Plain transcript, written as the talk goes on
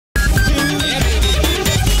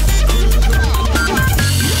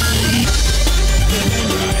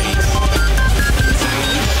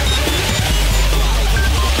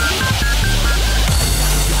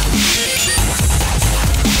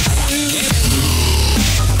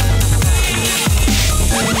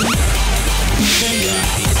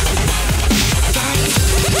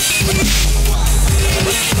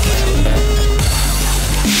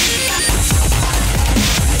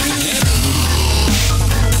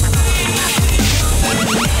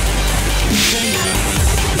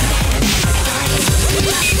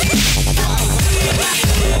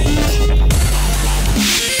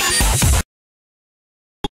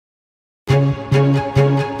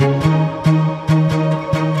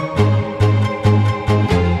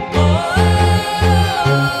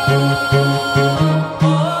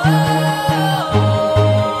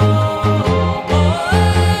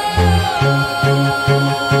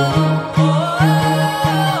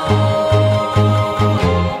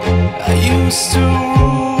used to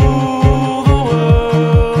rule the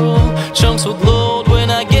world. Chunks would load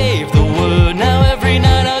when I gave the word. Now every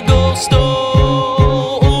night I go stowaway,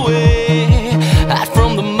 hide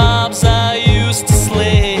from the mobs I used to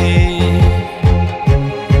slay.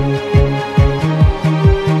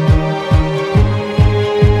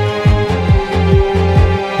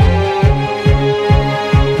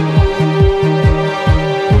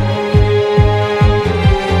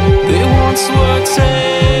 They once were terrified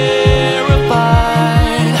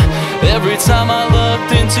every time I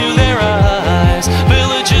looked into their eyes.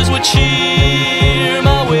 Villagers would cheer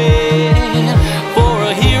my way. For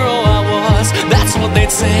a hero I was, that's what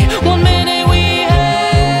they'd say. One minute we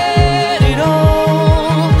had it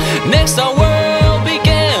all, next our world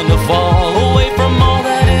began to fall away from all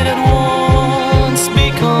that it had once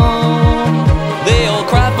become. They all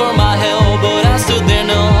cried for my help, but I stood there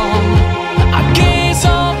numb. I gaze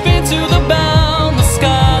off into the boundless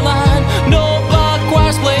skyline, no block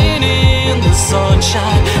choirs playing in the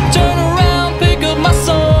sunshine. Turn around, pick up my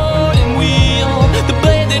sword and wield the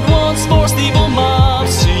blade that once forced evil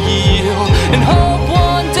mobs to yield, and hope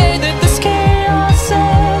one day that this chaos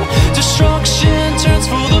and destruction turns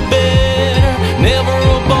for the better. Never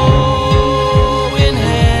a bow in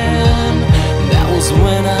hand, that was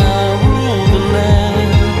when I ruled the land.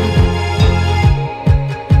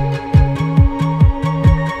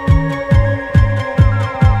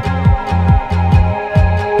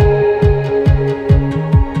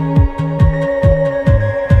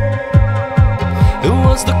 It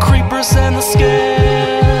was the creepers and the skeletons,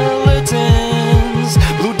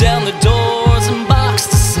 blew down the doors and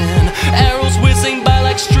boxed us in. Arrows whizzing by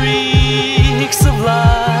like streaks of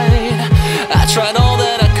light. I tried all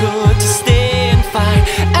that I could to stay and fight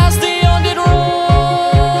as the undead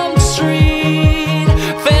roamed the street.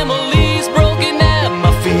 Families broken at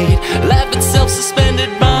my feet, life itself suspended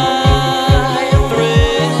by a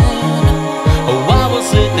thread. Oh, why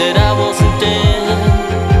was it that I wasn't dead?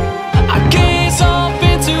 I gaze off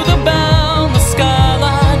into the boundless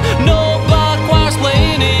skyline, no block choirs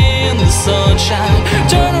playing in the sunshine.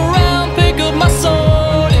 Turn around, pick up my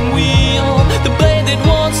sword and wield the blade that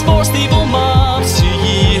once forced evil mobs to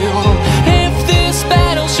yield. If this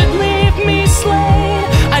battle should leave me slain,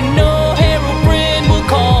 I know Herobrine will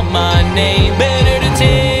call my name. Better to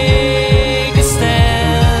take a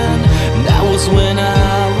stand, that was when I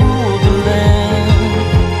ruled the land.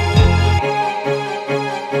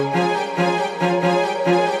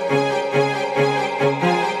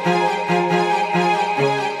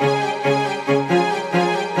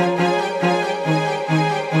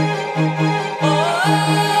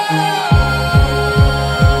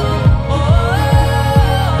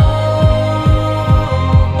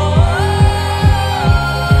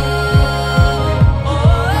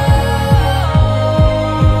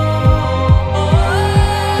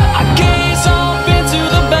 I gaze off into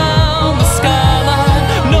the boundless skyline,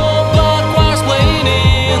 no block choirs playing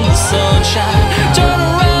in the sunshine. Turn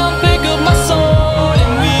around, pick up my sword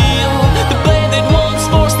and wield the blade that once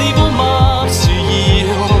forced evil mobs to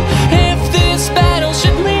yield. If this battle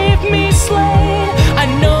should leave me slain, I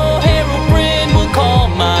know Herobrine will call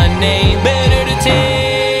my name. Better to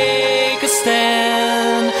take a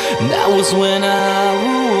stand, that was when I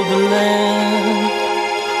ruled the land.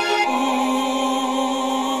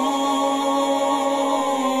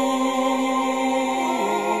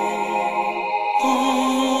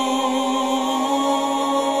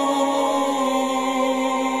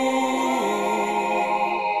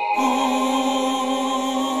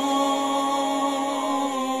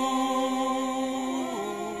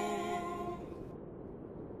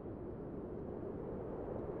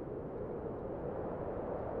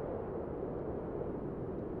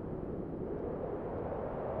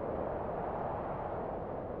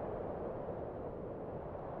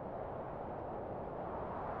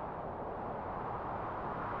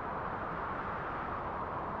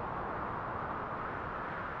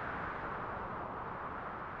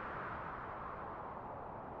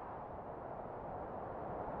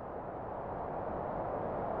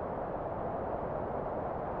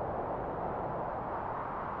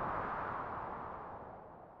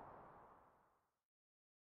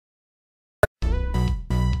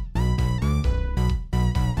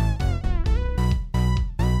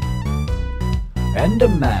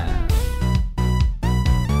 Enderman.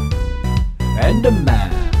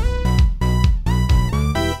 Enderman.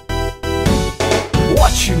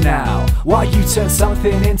 Watch you now, while you turn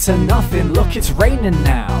something into nothing. Look, it's raining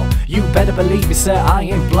now. You better believe me, sir, I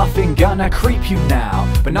ain't bluffing. Gonna creep you now,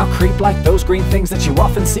 but not creep like those green things that you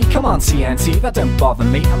often see. Come on, TNT, that don't bother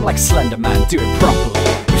me. I'm like Slender Man, do it properly.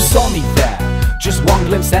 You saw me there, just one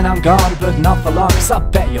glimpse then I'm gone, but not for long, cause I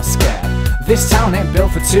bet you're scared. This town ain't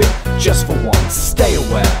built for two, just for one, stay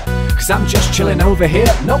aware. Cause I'm just chilling over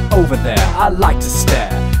here, no over there. I like to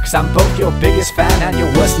stare, cause I'm both your biggest fan and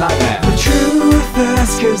your worst nightmare. The truth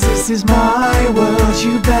is, cause this is my world.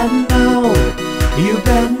 You better know, you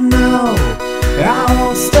better know. I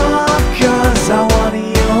won't stop cause I want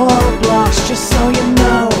your blocks. Just so you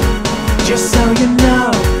know, just so you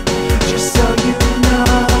know, just so you know.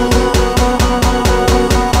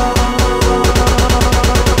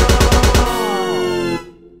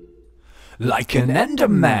 Like an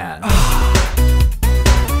Enderman.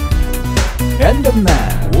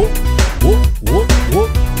 Enderman. Whoop, whoop, whoop,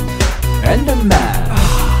 whoop. Enderman.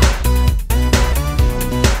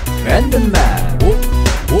 Enderman. Whoop,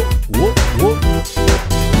 whoop, whoop, whoop.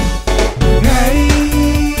 Hey,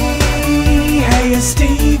 hey, it's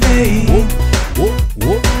Stevie. Whoop, whoop,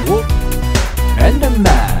 whoop, whoop.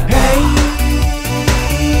 Enderman. Hey,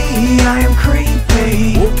 I am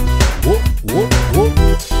creepy. Whoop, whoop, whoop, whoop.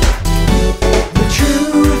 The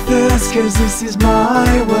truth is, cause this is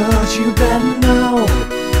my world. You better know,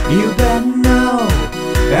 you better know.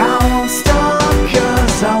 I won't stop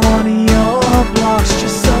cause I want your blocks.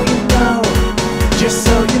 Just so you know, just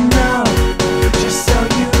so you know, just so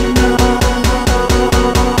you know.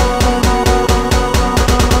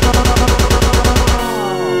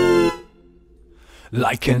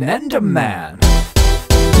 Like an Enderman.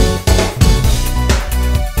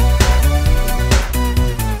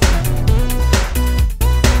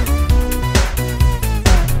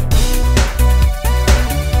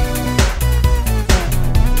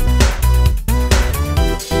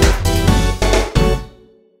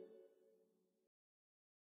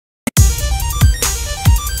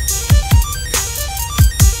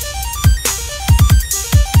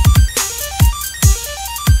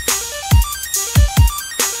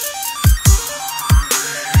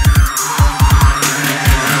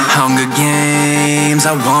 Hunger Games,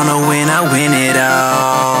 I wanna win, I win it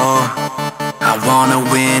all. I wanna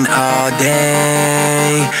win all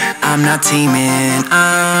day. I'm not teaming,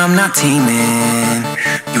 I'm not teaming.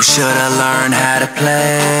 You should've learned how to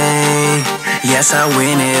play. Yes, I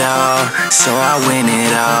win it all, so I win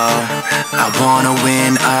it all. I wanna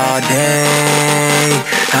win all day.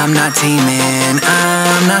 I'm not teaming,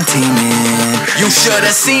 I'm not teaming. You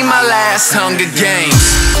should've seen my last Hunger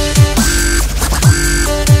Games.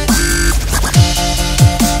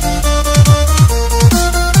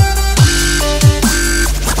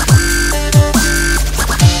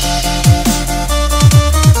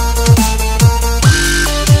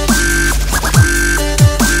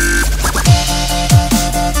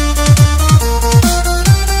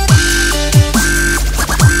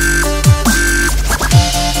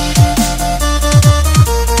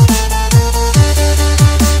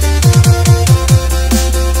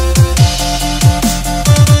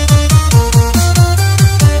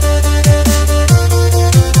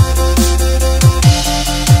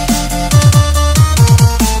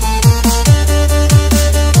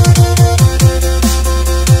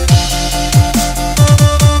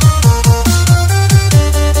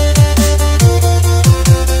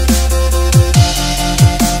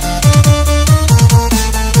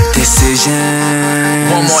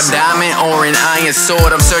 One more diamond or an iron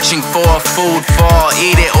sword. I'm searching for a food fall.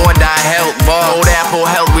 Eat it or die health ball. Old apple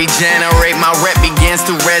help regenerate. My rep begins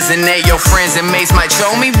to resonate. Your friends and mates might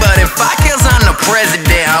show me, but if I kills I'm the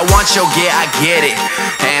president. I want your get, I get it.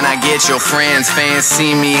 And I get your friends. Fans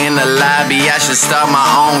see me in the lobby. I should start my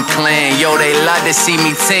own clan. Yo, they love to see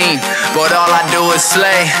me team, but all I do is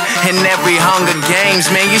slay. In every Hunger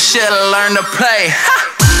Games, man, you should've learned to play.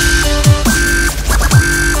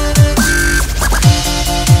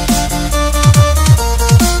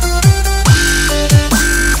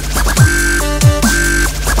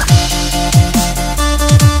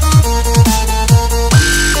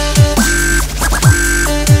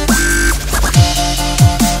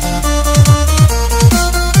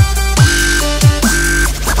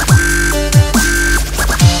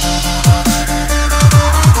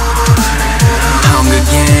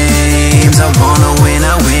 I wanna win,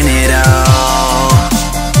 I win it all.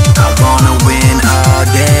 I wanna win all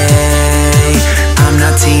day. I'm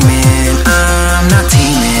not teaming, I'm not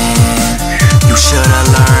teaming. You should've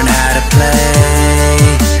learned how to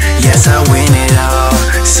play. Yes, I win it all,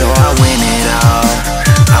 so I win it all.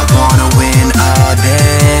 I wanna win all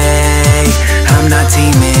day. I'm not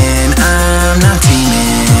teaming, I'm not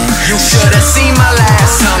teaming. You should've seen my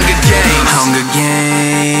last Hunger Games. Hunger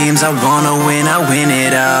Games, I wanna win, I win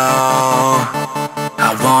it all.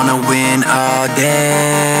 I wanna win all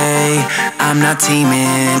day. I'm not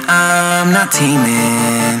teaming, I'm not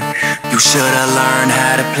teaming. You should've learned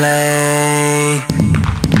how to play.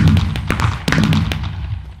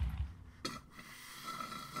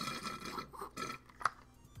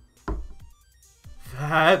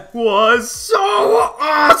 That was so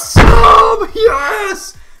awesome!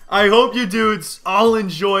 Yes! I hope you dudes all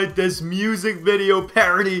enjoyed this music video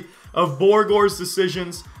parody of Borgor's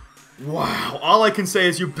Decisions. Wow, all I can say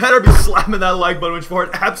is you better be slamming that like button for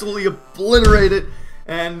it. Absolutely obliterate it.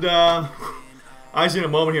 And I just need a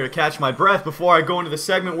moment here to catch my breath before I go into the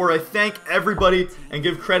segment where I thank everybody and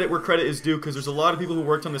give credit where credit is due, because there's a lot of people who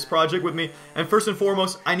worked on this project with me. And first and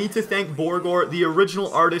foremost, I need to thank Borgor, the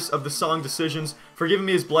original artist of the song Decisions, for giving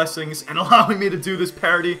me his blessings and allowing me to do this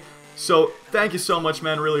parody. So thank you so much,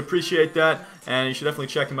 man. Really appreciate that. And you should definitely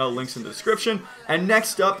check him out. Links in the description. And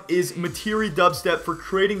next up is Materi Dubstep for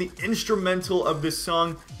creating the instrumental of this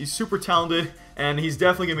song. He's super talented, and he's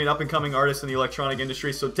definitely going to be an up-and-coming artist in the electronic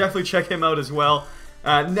industry, so definitely check him out as well.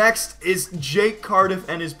 Next is Jake Cardiff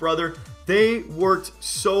and his brother. They worked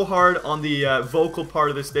so hard on the vocal part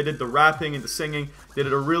of this. They did the rapping and the singing. They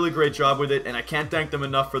did a really great job with it, and I can't thank them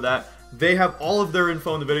enough for that. They have all of their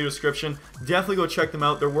info in the video description. Definitely go check them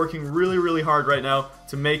out. They're working really, really hard right now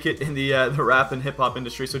to make it in the rap and hip-hop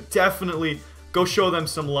industry, so definitely go show them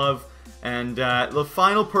some love. And the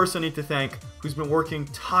final person I need to thank, who's been working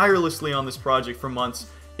tirelessly on this project for months,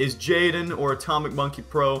 is Jaden, or Atomic Monkey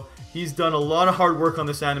Pro. He's done a lot of hard work on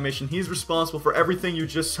this animation. He's responsible for everything you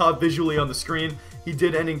just saw visually on the screen. He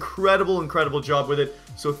did an incredible, incredible job with it.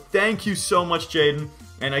 So thank you so much, Jaden.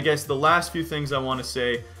 And I guess the last few things I want to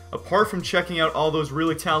say, apart from checking out all those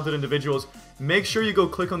really talented individuals, make sure you go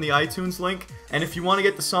click on the iTunes link, and if you want to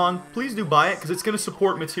get the song, please do buy it, because it's going to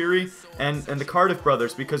support Materi and the Cardiff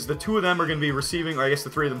brothers, because the two of them are going to be receiving, or I guess the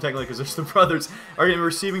three of them technically, because there's the brothers, are going to be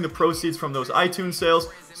receiving the proceeds from those iTunes sales,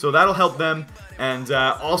 so that'll help them. And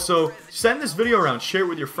also, send this video around, share it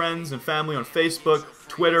with your friends and family on Facebook,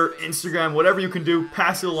 Twitter, Instagram, whatever you can do,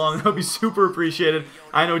 pass it along. That would be super appreciated.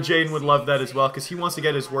 I know Jaden would love that as well, because he wants to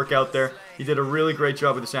get his work out there. He did a really great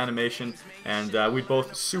job with this animation, and we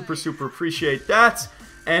both super, super appreciate that.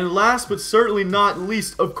 And last but certainly not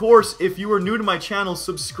least, of course, if you are new to my channel,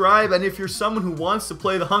 subscribe, and if you're someone who wants to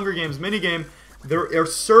play the Hunger Games minigame, there are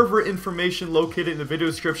server information located in the video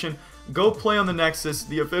description. Go play on the Nexus,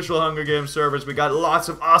 the official Hunger Games servers. We got lots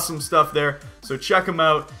of awesome stuff there, so check them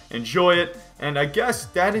out, enjoy it, and I guess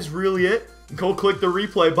that is really it. Go click the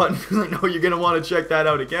replay button, because I know you're going to want to check that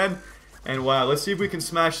out again. And wow, let's see if we can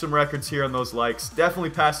smash some records here on those likes.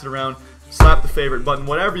 Definitely pass it around, slap the favorite button,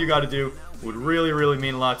 whatever you got to do. Would really, really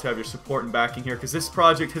mean a lot to have your support and backing here, because this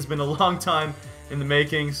project has been a long time in the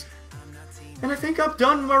makings. And I think I'm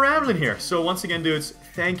done my rambling here. So once again, dudes,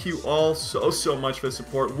 thank you all so much for the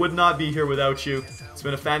support. Would not be here without you. It's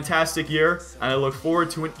been a fantastic year, and I look forward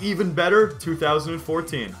to an even better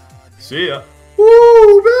 2014. See ya.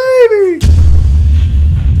 Woo, baby!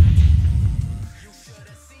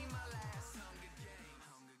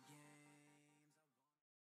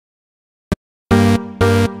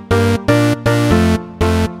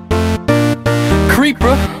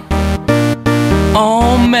 Creeper.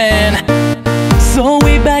 Oh man. So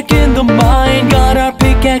we back in the mine, got our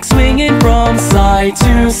pickaxe swinging from side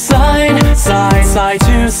to side, side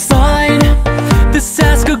to side. This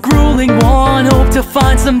task a grueling one, hope to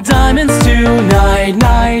find some diamonds tonight,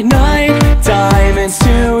 diamonds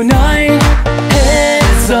tonight.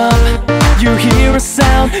 Heads up, you hear a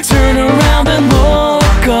sound, turn around and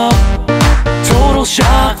look up. Total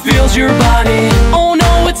shock fills your body, oh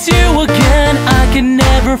no, it's you again. I can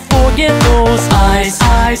never forget those eyes.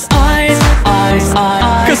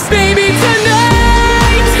 'Cause baby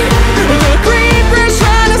tonight, the creeper's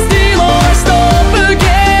trying to steal our stuff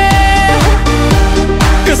again.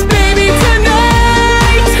 'Cause baby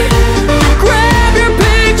tonight, you grab your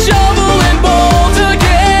big shovel and bolt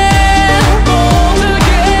again.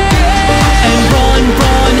 And run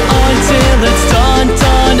until it's done,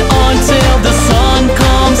 until the sun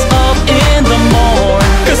comes up in the morn.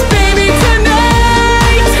 'Cause baby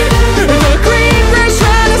tonight, the creeper's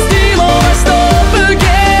trying to steal our stuff again.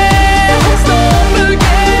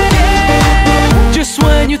 Just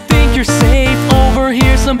when you think you're safe,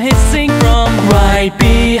 overhear some hissing from right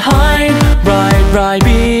behind, right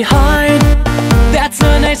behind. That's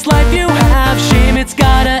a nice life you have, shame it's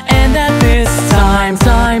gotta end at this time.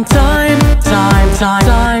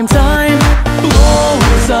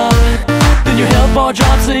 Blows up, then your health bar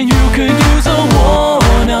drops and you could use a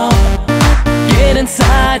one-up. Get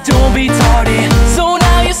inside, don't be tardy. So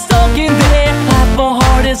now you're stuck in there, half a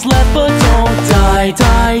heart is left, but don't die.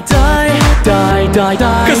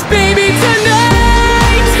 'Cause baby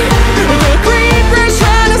tonight, the creeper's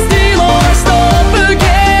trying to steal our stuff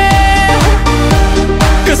again.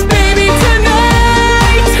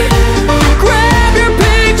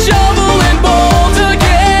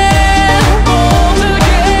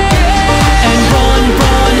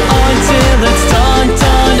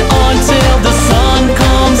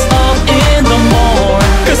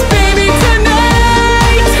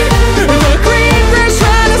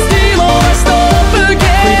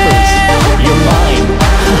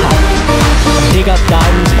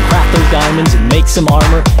 some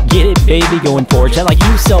armor. Get it, baby, going forge. I like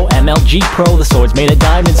you so MLG Pro. The sword's made of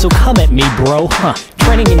diamond, so come at me, bro.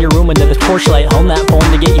 Training in your room under the torchlight. Hone that phone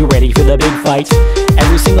to get you ready for the big fight.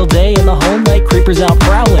 Every single day in the home light, creepers out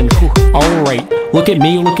prowling. Alright, look at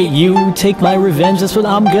me, look at you. Take my revenge, that's what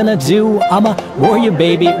I'm gonna do. I'm a warrior,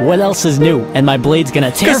 baby, what else is new? And my blade's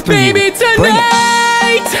gonna tear through you. Baby,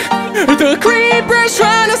 tonight the creeper's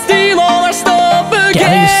trying to steal all our stuff again.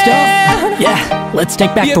 Gather your stuff? Yeah, let's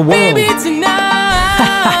take back the world. Baby, tonight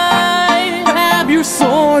grab your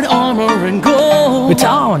sword, armor, and gold.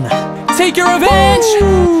 Baton! Take your revenge. So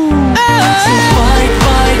fight,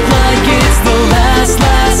 fight like it's the last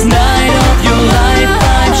night of your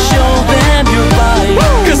lifetime. Show them your fight.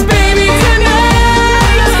 'Cause baby,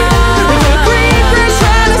 tonight the creeper's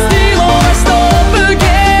trying to steal all our stuff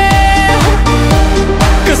again.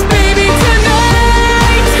 'Cause baby,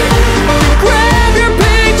 tonight grab your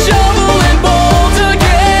big shovel and bolt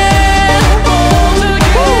again.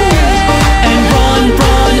 And run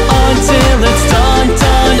until it's done,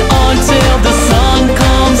 until the sun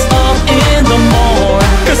comes up in the morn.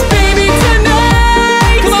 'Cause baby,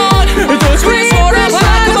 tonight, come on, the creeper's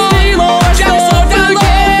trying to steal all our stuff again.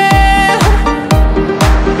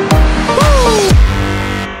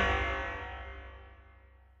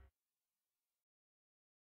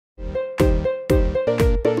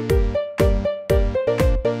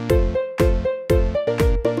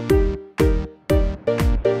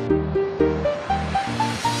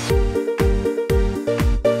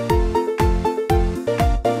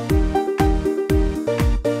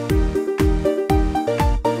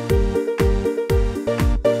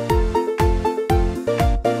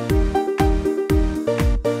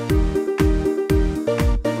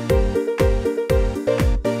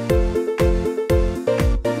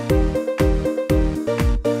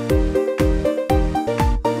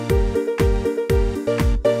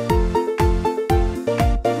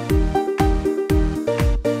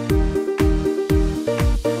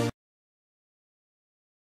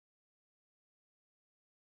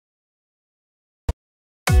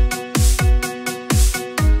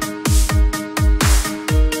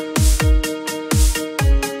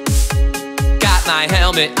 My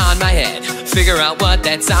helmet on my head, figure out what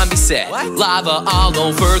that zombie said. Lava all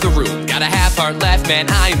over the room, got a half heart left, man,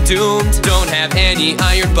 I am doomed. Don't have any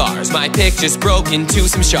iron bars, my pick just broke into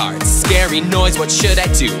some shards. Scary noise, what should I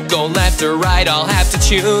do? Go left or right, I'll have to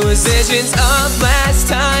choose. Visions of last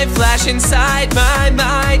time flash inside my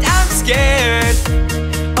mind, I'm scared,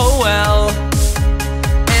 oh well.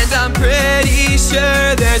 And I'm pretty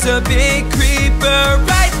sure there's a big creeper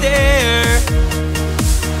right there.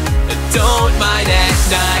 Don't mind at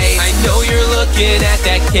night, I know you're looking at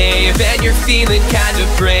that cave and you're feeling kind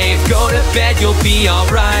of brave. Go to bed, you'll be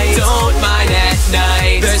alright. Don't mind at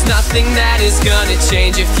night, there's nothing that is gonna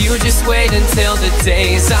change if you just wait until the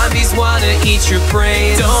day. Zombies wanna eat your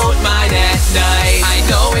brains. Don't mind at night, I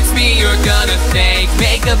know it's me you're gonna thank.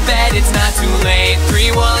 Make a bed, it's not too late.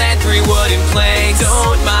 3 wool and 3 wooden planks.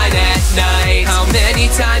 Don't mind at night, how many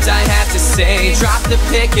times I have to say, drop the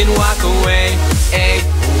pick and walk away. Hey,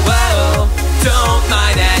 whoa, don't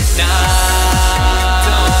mind at night.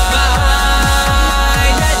 Don't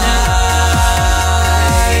mind at night.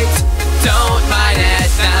 Don't mind at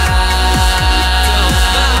night.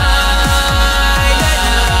 Don't mind at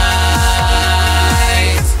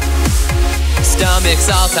night. Stomach's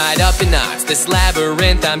all tied up in knots. This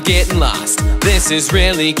labyrinth, I'm getting lost. This is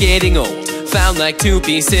really getting old. Found like 2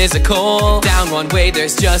 pieces of coal. Down one way,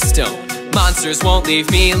 there's just stone. Monsters won't leave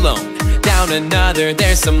me alone. Down another,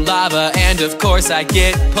 there's some lava, and of course I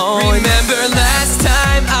get pwned. Remember last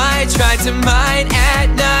time I tried to mine at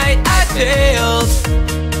night, I failed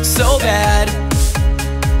so bad.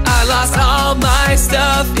 I lost all my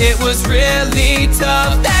stuff, it was really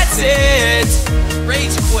tough, that's it.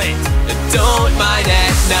 Rage quit. Don't mind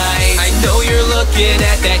at night, I know you're looking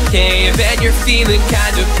at that cave and you're feeling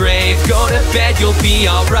kind of brave. Go to bed, you'll be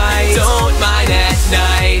alright. Don't mind at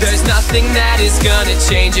night, there's nothing that is gonna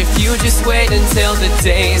change if you just wait until the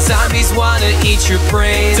day. Zombies wanna eat your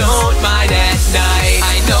brains. Don't mind at night,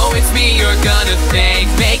 I know it's me you're gonna thank.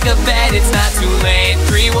 Make a bed, it's not too late.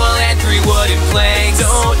 3 wool and 3 wooden planks.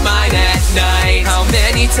 Don't mind at night, how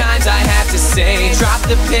many times I have to say, drop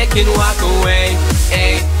the pick and walk away.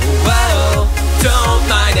 Hey, whoa, don't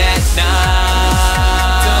mind at night.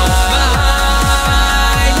 Don't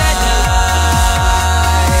mind at night.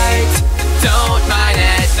 Don't mind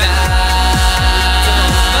at night. Don't mind at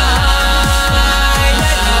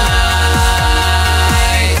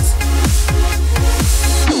night.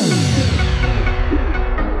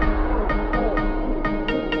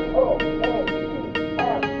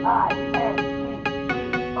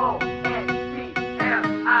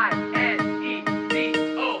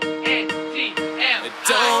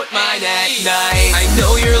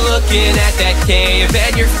 looking at that cave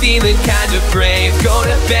and you're feeling kinda brave, go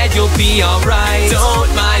to bed, you'll be alright. Don't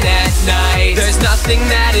mind at night, there's nothing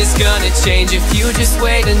that is gonna change if you just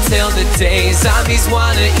wait until the day. Zombies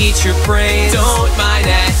wanna eat your brains. Don't mind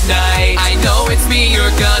at night, I know it's me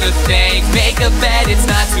you're gonna thank. Make a bed, it's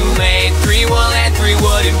not too late. 3 wool and 3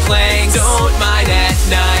 wooden planks. Don't mind at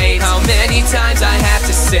night, how many times I have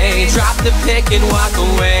to say, drop the pick and walk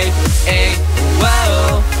away. Hey,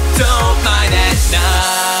 whoa, don't mind at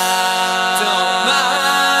night. Don't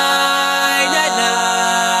mind at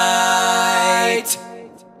night.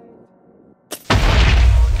 Don't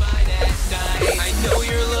mind at night. I know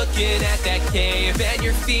you're looking at that cave and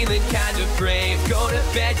you're feeling kinda brave. Go to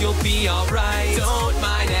bed, you'll be alright. Don't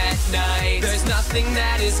mind at night, there's nothing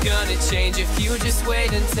that is gonna change if you just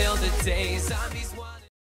wait until the day. Zombies